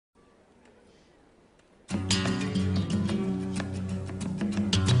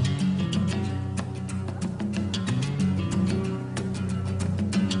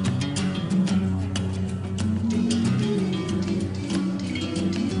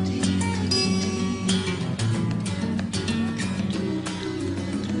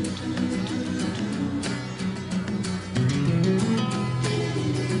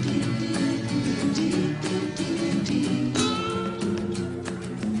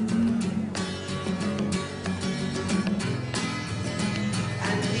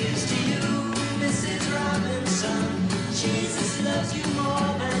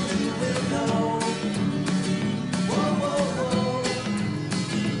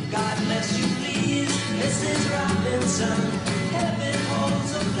Mrs. Robinson. Heaven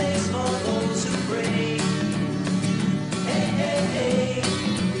holds a place for those who pray. Hey, hey, hey.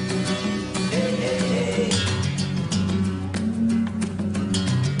 Hey, hey, hey.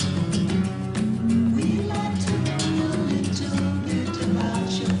 We'd like to know a little bit about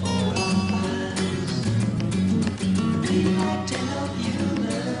your 405s. We'd like to help you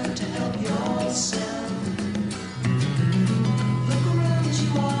learn to help yourself. Look around you,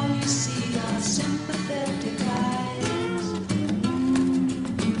 all you see are sympathetic eyes.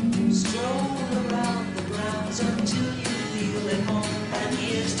 Stroll around the grounds until you feel at home. And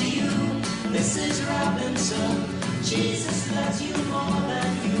here's to you, Mrs. Robinson. Jesus loves you more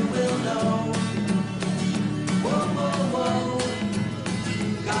than you will know. Whoa, whoa, whoa.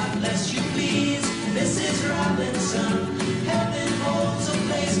 God bless you, please, Mrs. Robinson. Heaven holds a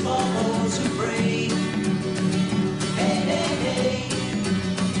place for those who pray. Hey, hey, hey.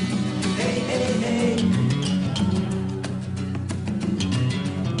 Hey, hey, hey.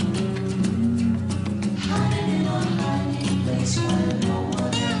 Hiding in a hiding place where no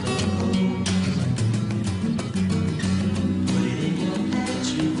one ever goes. Put it in your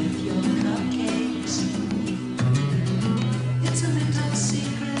pantry with your cupcakes. It's a little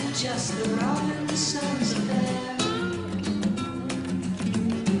secret, just the Robinsons affair.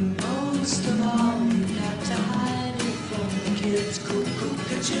 Most of all, you got to hide it from the kids.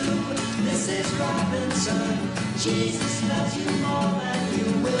 Cuckoo-cuckoo, Mrs. Robinson. Jesus loves you more than you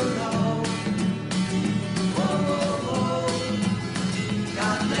will know. Whoa, whoa, whoa.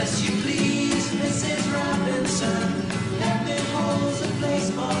 God bless you, please, Mrs. Robinson. Heaven holds a place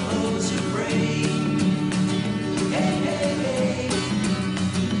for those who pray. Hey, hey, hey.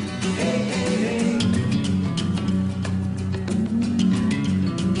 Hey, hey, hey.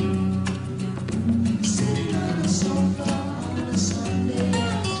 Sitting on a sofa on a Sunday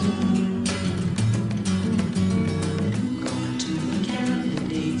afternoon, going to a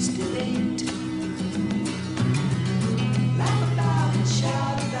candidate's debate. Laugh about it,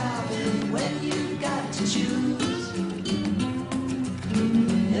 shout about it when you've got to choose.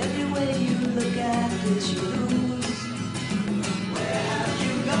 Every way you look at this, you lose. Where have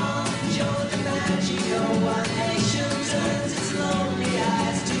you gone, Joe DiMaggio? One nation turns its lonely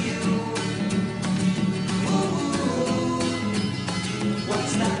eyes to you. Ooh,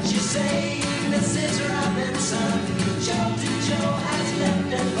 what's that you say, Mrs. Robinson? Joe to Joe has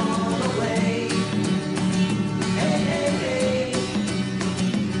left and gone away. Hey, hey, hey.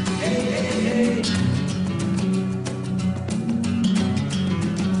 Hey, hey, hey.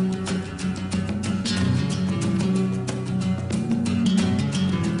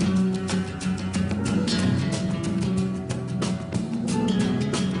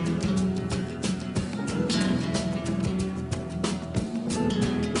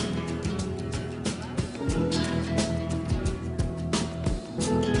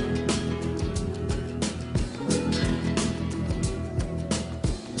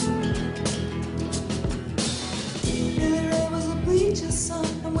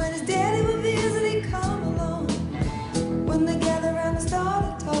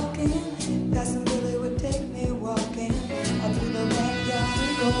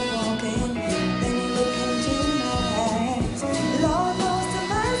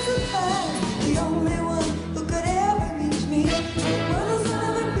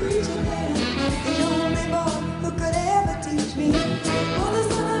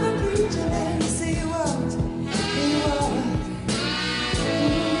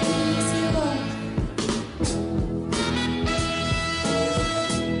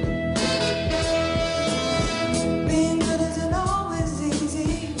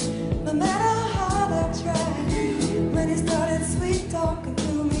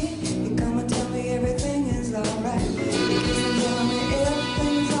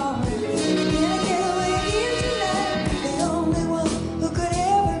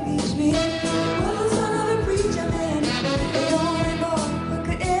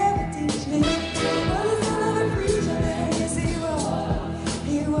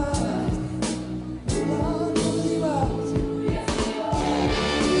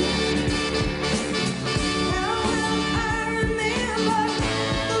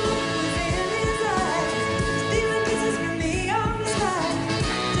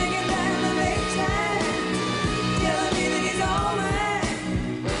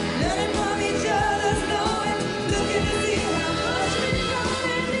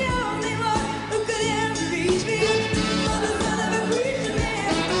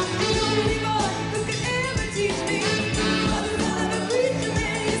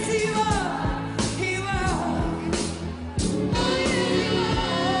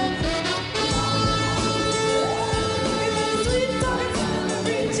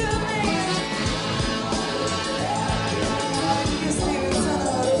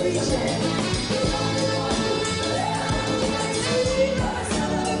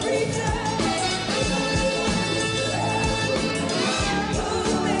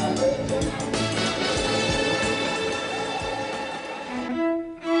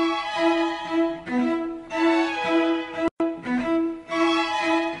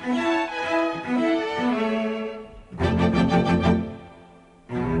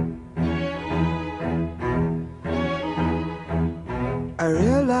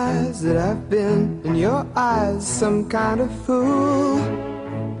 been in your eyes some kind of fool.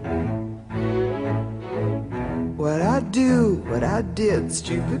 What I do, what I did,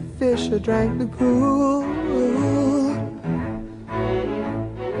 stupid fish, I drank the pool.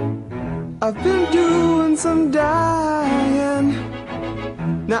 I've been doing some dying,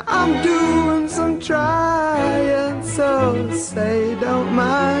 now I'm doing some trying. So say don't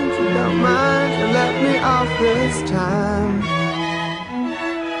mind, you don't mind, you let me off this time.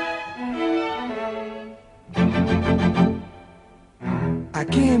 I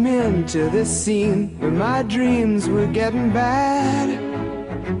came into this scene when my dreams were getting bad.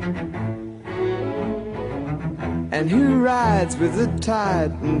 And who rides with the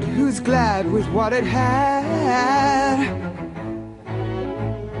tide, and who's glad with what it had?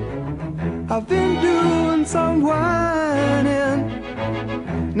 I've been doing some whining,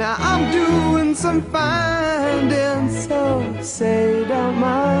 now I'm doing some finding. So say don't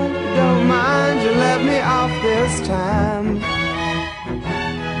mind, you let me off this time.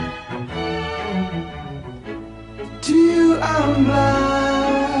 To you I'm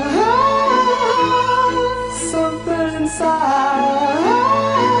blind, something inside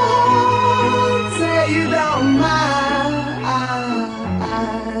say you don't mind.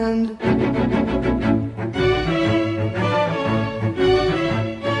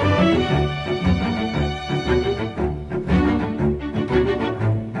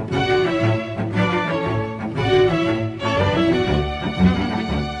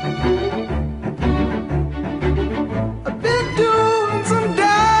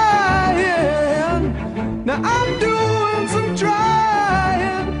 Now I'm doing some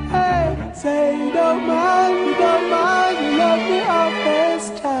trying. Hey, say don't mind, you let me off this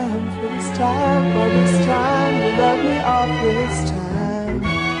time. For this time, for this time, you let me off this time.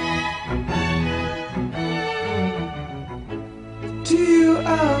 To you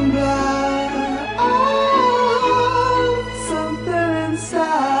I'm blind, something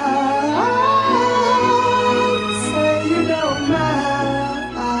inside say you don't mind.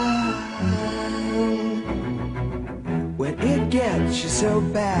 When it gets you so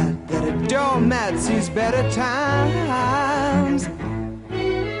bad that a doormat sees better times,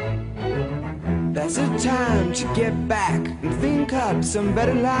 that's the time to get back and think up some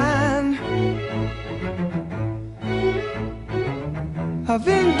better line. I've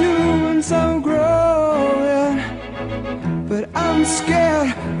been doing some growing, but I'm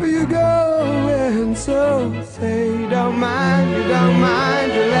scared where you're going. So say you don't mind, you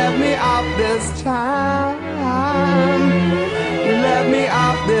let me off this time. You let me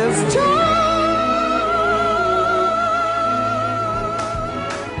off this time.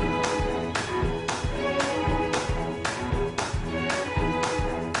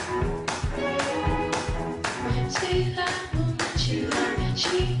 Say that woman she love,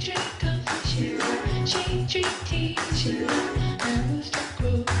 she drink coffee she love, she drink tea she love, and was the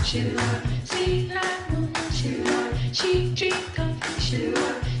group she love. Say that woman she love, she drink coffee she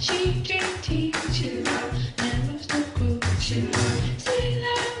love, she drink tea she love, and was the group she love. Say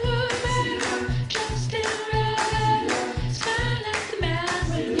that woman dressed in red, smile at the man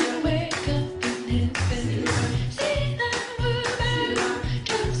when you wake up in his bed. Say that woman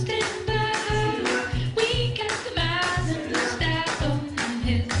dressed in black, wink at the man and the stab on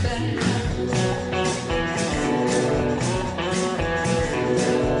his back.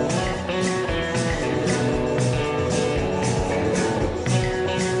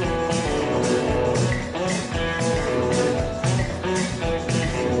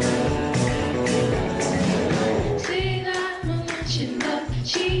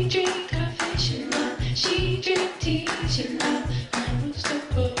 She drink coffee, she love. She drink tea, she love. And roast the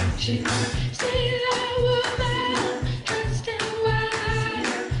boat, she love.